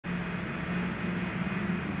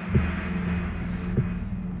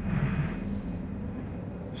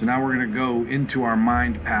So now we're going to go into our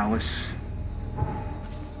mind palace.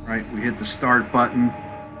 Right, we hit the start button.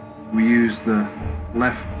 We use the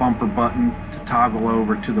left bumper button to toggle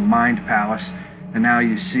over to the mind palace. And now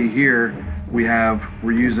you see here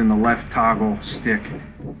we're using the left toggle stick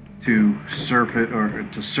to surf it, or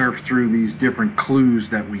to surf through these different clues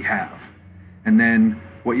that we have. And then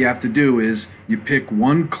what you have to do is you pick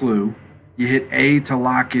one clue, you hit A to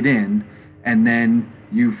lock it in, and then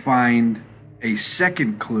you find a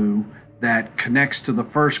second clue that connects to the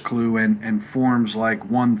first clue and forms like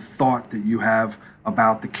one thought that you have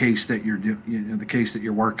about the case that the case that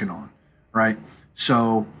you're working on, right?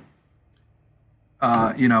 So,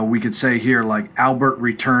 we could say here like Albert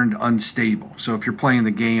returned unstable. So if you're playing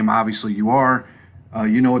the game, obviously you are,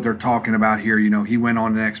 you know what they're talking about here. He went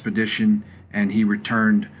on an expedition and he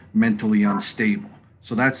returned mentally unstable.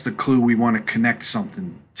 So that's the clue we want to connect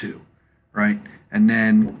something to, right? And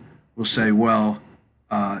then we'll say, well,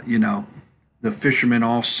 the fishermen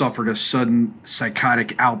all suffered a sudden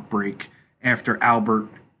psychotic outbreak after Albert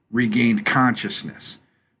regained consciousness.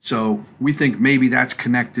 So we think maybe that's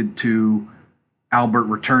connected to Albert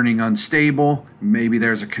returning unstable. Maybe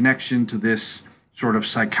there's a connection to this sort of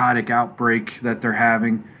psychotic outbreak that they're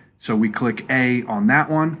having. So we click A on that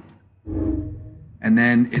one. And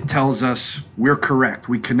then it tells us we're correct.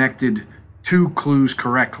 We connected two clues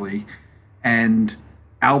correctly, and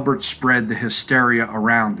Albert spread the hysteria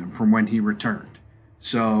around him from when he returned.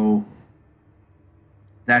 So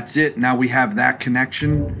that's it. Now we have that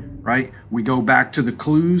connection, right? We go back to the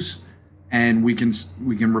clues, and we can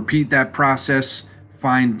repeat that process,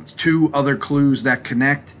 find two other clues that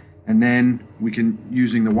connect, and then we can,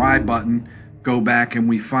 using the Y button, go back and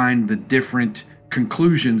we find the different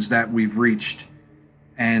conclusions that we've reached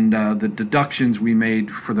and the deductions we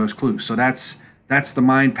made for those clues. So that's the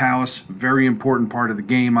Mind Palace, very important part of the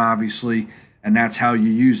game, obviously, and that's how you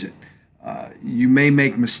use it. You may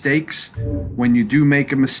make mistakes. When you do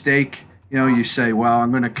make a mistake, you say, well,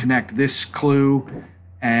 I'm going to connect this clue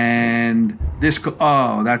and this clue.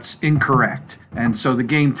 Oh, that's incorrect. And so the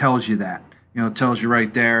game tells you that. It tells you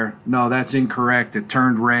right there, no, that's incorrect. It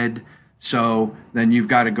turned red. So then you've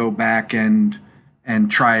got to go back and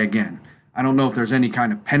try again. I don't know if there's any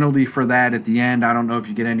kind of penalty for that at the end. I don't know if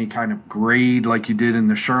you get any kind of grade like you did in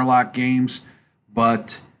the Sherlock games,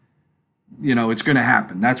 but it's going to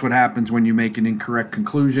happen. That's what happens when you make an incorrect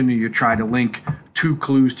conclusion, or you try to link two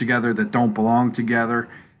clues together that don't belong together,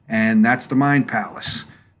 and that's the Mind Palace.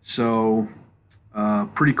 So,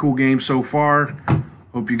 pretty cool game so far.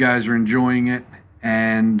 Hope you guys are enjoying it,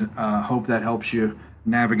 and hope that helps you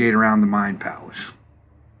navigate around the Mind Palace.